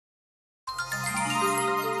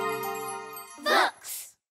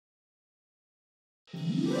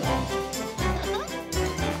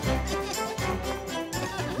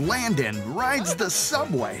Landon Rides the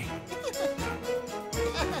Subway.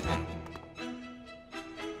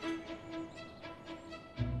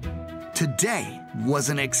 Today was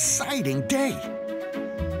an exciting day.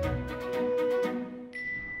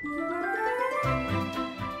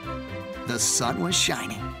 The sun was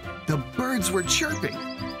shining. The birds were chirping.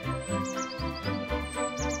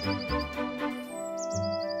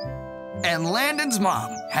 And Landon's mom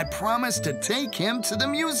had promised to take him to the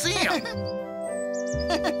museum.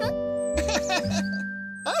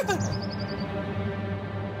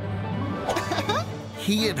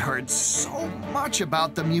 He had heard so much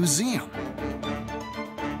about the museum.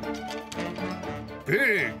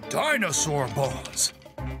 Big dinosaur bones.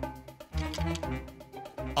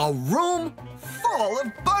 A room full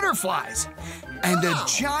of butterflies and a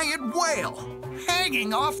giant whale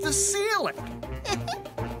hanging off the ceiling.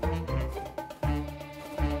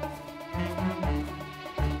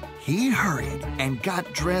 He hurried and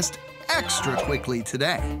got dressed extra quickly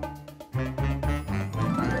today.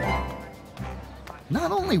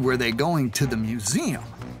 Not only were they going to the museum,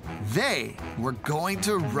 they were going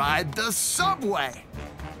to ride the subway.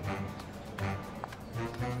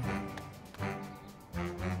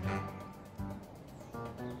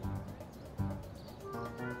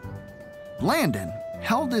 Landon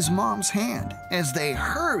held his mom's hand as they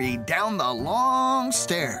hurried down the long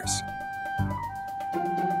stairs.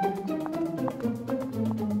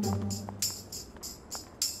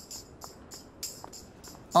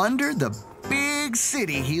 Under the big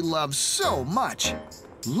city he loved so much,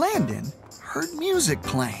 Landon heard music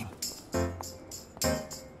playing.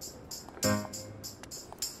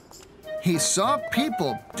 He saw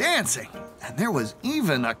people dancing, and there was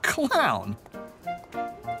even a clown.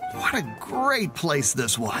 What a great place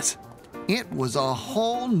this was. It was a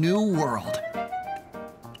whole new world.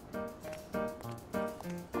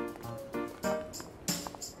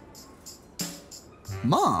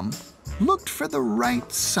 Mom looked for the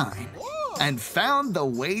right sign and found the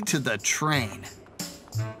way to the train.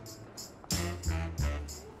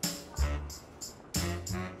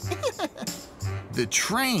 The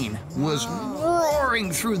train was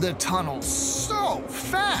roaring through the tunnel so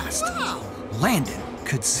fast. Wow. Landon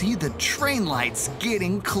could see the train lights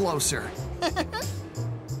getting closer.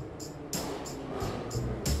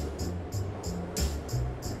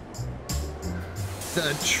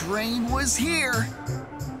 The train was here.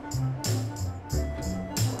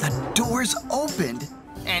 The doors opened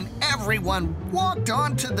and everyone walked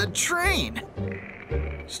onto the train.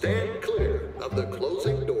 Stand clear of the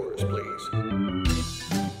closing doors, please.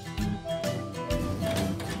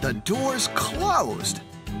 The doors closed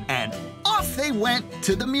and off they went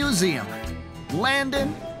to the museum.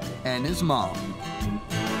 Landon and his mom.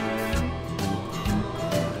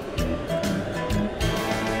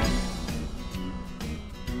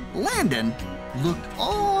 Landon looked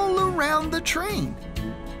all around the train.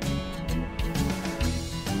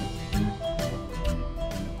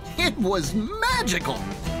 It was magical.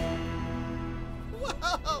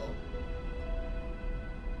 Whoa!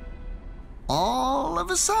 All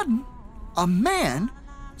of a sudden, a man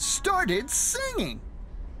started singing.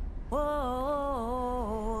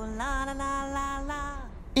 Whoa, la la la la la.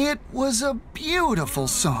 It was a beautiful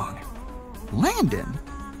song. Landon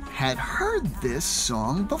had heard this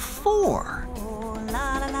song before. Whoa,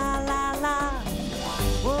 la la la la la.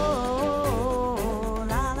 Whoa,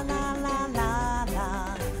 la la la la la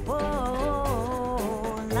la.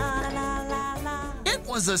 Whoa, la la la la la. It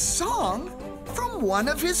was a song from one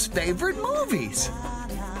of his favorite movies.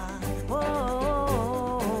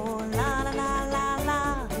 Whoa, la la la la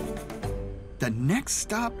la. The next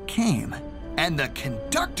stop came, and the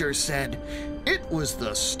conductor said it was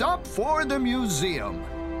the stop for the museum.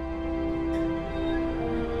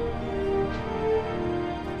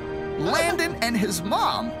 Landon and his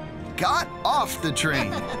mom got off the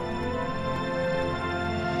train.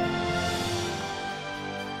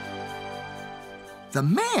 The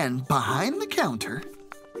man behind the counter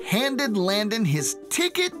handed Landon his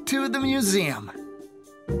ticket to the museum.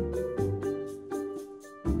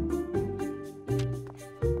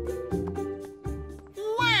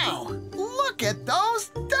 Wow, look at those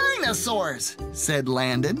dinosaurs, said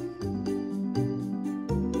Landon.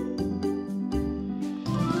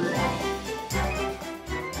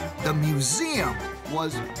 The museum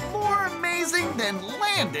was more amazing than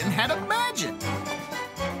Landon had imagined.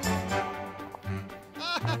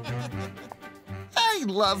 I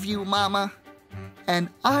love you, Mama. And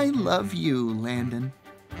I love you, Landon.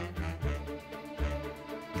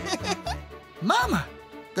 Mama,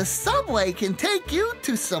 the subway can take you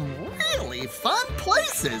to some really fun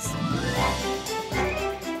places.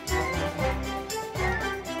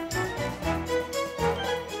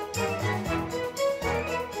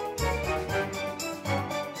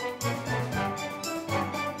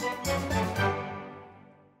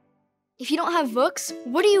 If you don't have Vooks,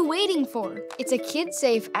 what are you waiting for? It's a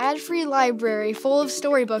kid-safe, ad-free library full of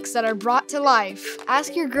storybooks that are brought to life.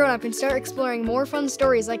 Ask your grown-up and start exploring more fun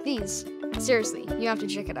stories like these. Seriously, you have to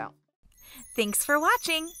check it out. Thanks for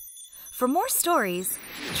watching. For more stories,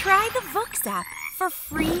 try the Vooks app for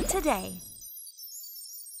free today.